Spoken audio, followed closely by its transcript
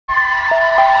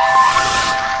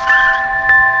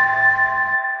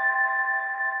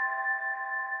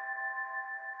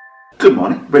Good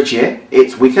morning, Rich here.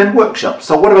 It's weekend workshop.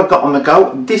 So what have I got on the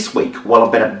go this week? Well,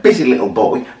 I've been a busy little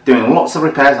boy doing lots of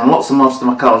repairs and lots of mods to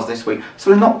my cars this week,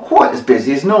 so we're not quite as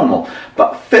busy as normal.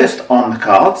 But first on the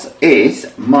cards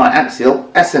is my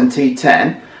Axial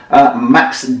SMT10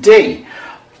 Max D.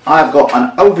 I've got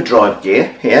an overdrive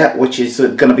gear here, which is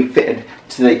going to be fitted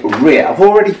to the rear. I've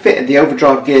already fitted the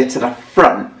overdrive gear to the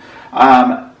front.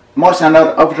 Might sound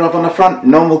like overdrive on the front,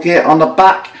 normal gear on the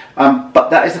back. But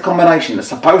that is the combination that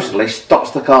supposedly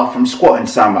stops the car from squatting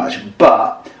so much.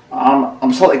 But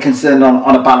I'm slightly concerned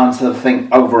on a balance of the thing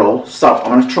overall. So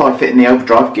I'm going to try fitting the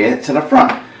overdrive gear to the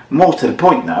front. More to the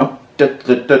point though,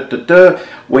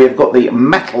 we've got the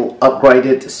metal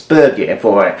upgraded spur gear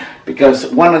for it.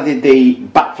 Because one of the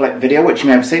backflip video, which you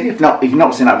may have seen, if you've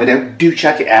not seen that video, do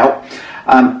check it out.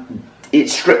 It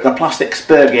stripped the plastic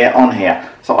spur gear on here.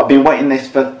 So I've been waiting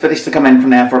for this to come in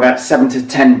from there for about 7 to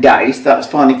 10 days. That's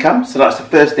finally come. So that's the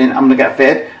first thing I'm going to get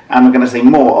fitted. And we're going to see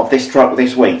more of this truck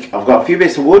this week. I've got a few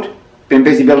bits of wood. Been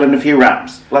busy building a few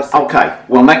ramps. Okay,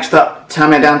 well next up,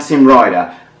 Tammy Dancing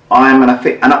Rider. I am going to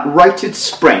fit an uprated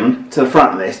spring to the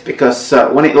front of this because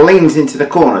when it leans into the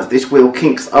corners, this wheel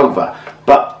kinks over.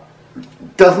 But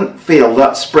doesn't feel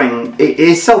that spring. It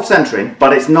is self-centering,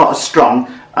 but it's not as strong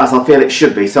as I feel it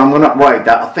should be. So I'm going to upgrade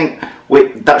that. I think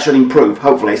that should improve,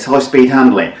 hopefully, its high-speed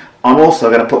handling. I'm also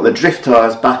going to put the drift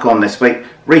tyres back on this week,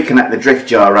 reconnect the drift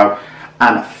gyro,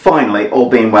 and finally, all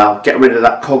being well, get rid of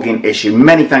that cogging issue.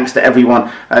 Many thanks to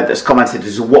everyone that's commented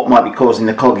as to what might be causing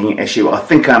the cogging issue. I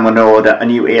think I'm going to order a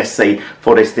new ESC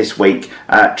for this week.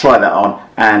 Try that on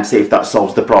and see if that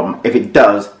solves the problem. If it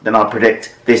does, then I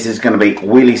predict this is going to be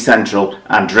wheelie central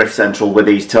and drift central with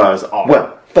these tyres on.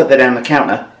 Well, further down the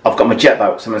counter, I've got my jet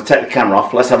boat, so I'm going to take the camera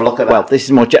off. Let's have a look at that. Well, this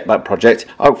is my jet boat project.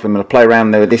 Hopefully I'm going to play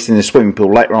around with this in the swimming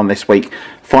pool later on this week.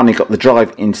 Finally got the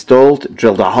drive installed,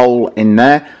 drilled a hole in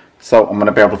there, so I'm going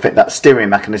to be able to fit that steering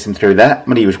mechanism through there. I'm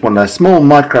going to use one of the small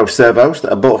micro servos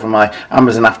that I bought from my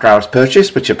Amazon after hours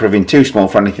purchase, which are proving too small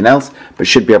for anything else, but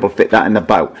should be able to fit that in the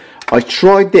boat. I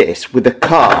tried this with the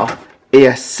car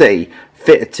ESC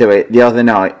fitted to it the other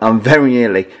night. I'm very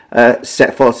nearly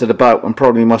set fire to the boat and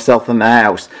probably myself and the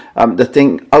house. The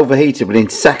thing overheated within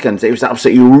seconds. It was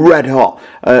absolutely red hot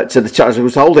to the charge. I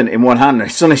was holding it in one hand and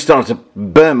it suddenly started to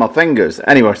burn my fingers.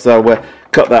 Anyway, so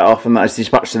cut that off and that is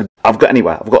dispatched to the... I've got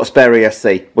a spare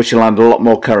ESC which will handle a lot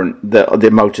more current that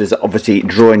the motor's obviously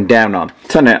drawing down on.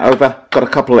 Turn it over, got a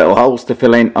couple of little holes to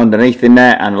fill in underneath in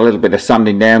there and a little bit of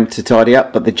sanding down to tidy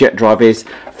up, but the jet drive is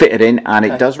fitted in and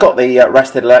it does. Got the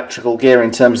rested electrical gear in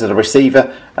terms of the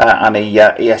receiver and the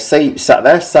ESC sat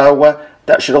there, so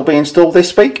that should all be installed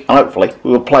this week and hopefully we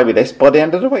will play with this by the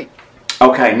end of the week.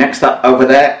 Okay, next up over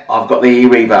there I've got the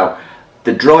e-Revo.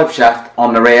 The drive shaft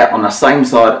on the rear on the same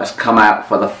side has come out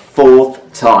for the 4th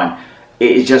time.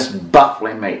 It is just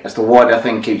baffling me as to why the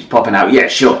thing keeps popping out. Yeah,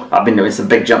 sure, I've been doing some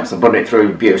big jumps and putting it through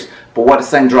abuse, but why the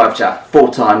same drive shaft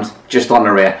 4 times just on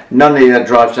the rear? None of the other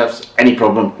drive shafts, any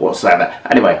problem whatsoever.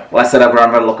 Anyway, let's head over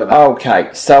and have a look at that. Okay,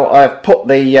 so I've put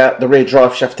the rear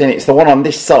drive shaft in. It's the one on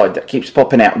this side that keeps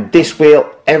popping out. This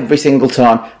wheel, every single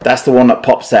time, that's the one that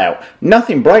pops out.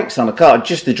 Nothing breaks on the car,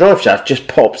 just the drive shaft just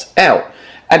pops out.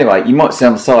 Anyway, you might see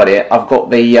on the side here, I've got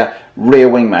the rear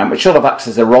wing mount, which sort of acts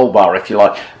as a roll bar, if you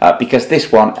like, because this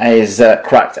one is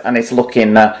cracked and it's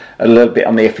looking a little bit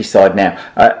on the iffy side now.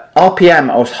 RPM,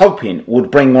 I was hoping, would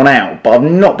bring one out, but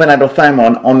I've not been able to find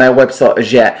one on their website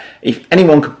as yet. If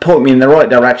anyone could point me in the right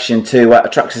direction to a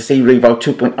Traxxas e-Revo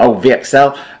 2.0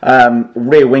 VXL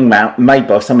rear wing mount made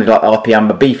by somebody like RPM,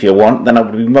 a beefier one, then I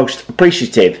would be most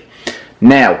appreciative.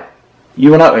 Now,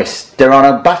 you will notice there are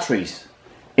no batteries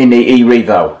in the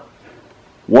e-Revo.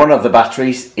 One of the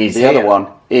batteries is here. The other one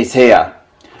is here.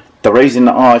 The reason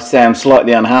that I say I'm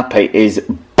slightly unhappy is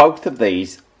both of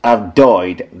these have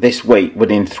died this week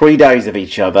within 3 days of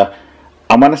each other.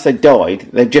 And when I say died,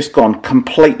 they've just gone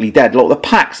completely dead. Look, the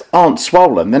packs aren't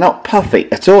swollen. They're not puffy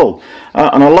at all.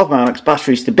 And I love my Onyx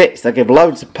batteries to bits. They give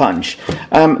loads of punch.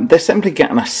 They're simply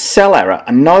getting a cell error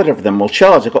and neither of them will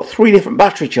charge. I've got 3 different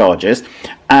battery chargers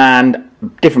and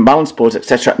different balance boards,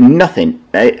 etc. Nothing.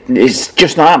 It's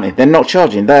just not happening. They're not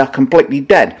charging. They are completely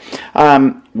dead.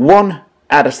 One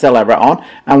had a cell error on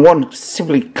and one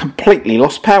simply completely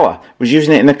lost power. Was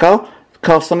using it in the car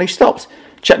suddenly stops.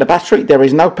 Check the battery, there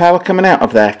is no power coming out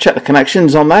of there. Check the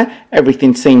connections on there,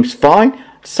 everything seems fine.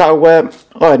 So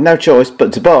I had no choice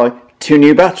but to buy 2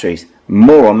 new batteries.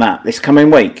 More on that this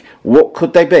coming week. What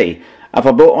could they be? Have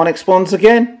I bought Onyx ones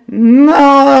again?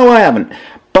 No, I haven't.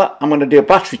 But I'm going to do a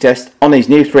battery test on these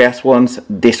new 3S ones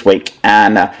this week.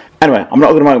 And Anyway, I'm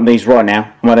not going to open these right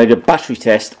now. I'm going to do a battery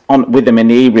test with them in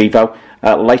the eRevo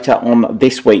later on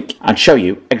this week and show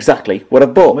you exactly what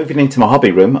I've bought. Moving into my hobby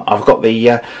room, I've got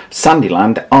the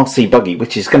Sandyland RC buggy,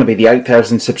 which is going to be the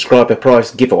 8,000 subscriber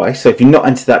prize giveaway. So if you're not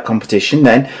entered that competition,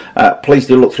 then please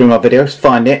do look through my videos,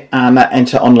 find it and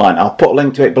enter online. I'll put a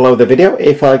link to it below the video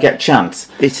if I get a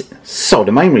chance. So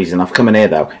the main reason I've come in here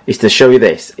though is to show you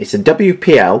this. It's a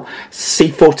WPL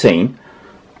C14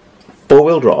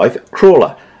 4-wheel drive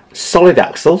crawler. Solid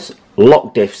axles,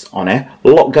 lock diffs on it, a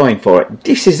lot going for it.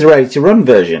 This is the ready to run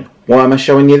version. Why am I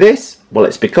showing you this? Well,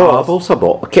 it's because I've also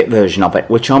bought a kit version of it,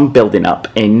 which I'm building up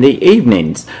in the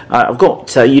evenings. I've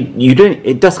got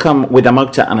it does come with a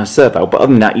motor and a servo, but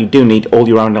other than that, you do need all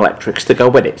your own electrics to go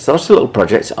with it. So that's a little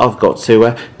project I've got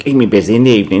to keep me busy in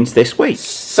the evenings this week.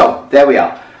 So there we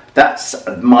are. That's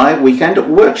my weekend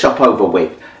workshop over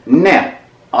with. Now,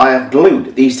 I have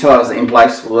glued these tyres in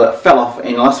place that fell off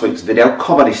in last week's video,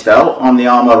 comedy style, on the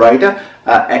Armour Raider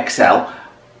XL.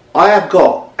 I have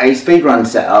got a speedrun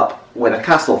set up with a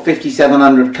Castle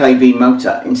 5700 kV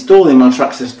motor installed in my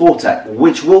Traxxas Forte,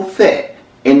 which will fit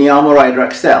in the Armour Raider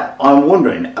XL. I'm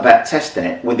wondering about testing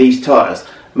it with these tyres,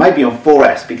 maybe on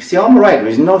 4S, because the Armour Raider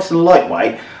is nice and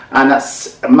lightweight, and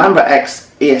that's Mamba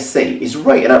X ESC is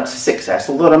rated up to 6S,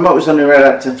 although the motor's only rated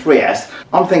up to 3S.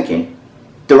 I'm thinking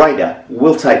the Raider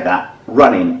will take that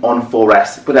running on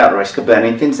 4S without the risk of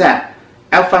burning things out.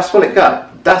 How fast will it go?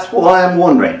 That's what I am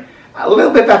wondering. A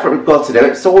little bit of effort we've got to do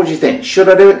it, so what do you think? Should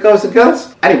I do it, guys and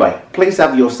girls? Anyway, please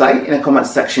have your say in the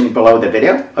comments section below the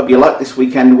video. Hope you liked this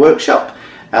weekend workshop.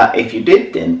 If you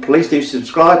did, then please do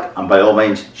subscribe and by all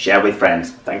means share with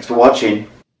friends. Thanks for watching.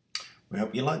 We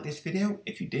hope you liked this video.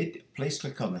 If you did, please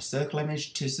click on the circle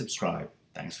image to subscribe.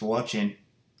 Thanks for watching.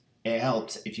 It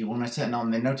helps if you want to turn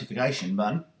on the notification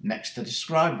button next to the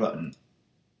subscribe button.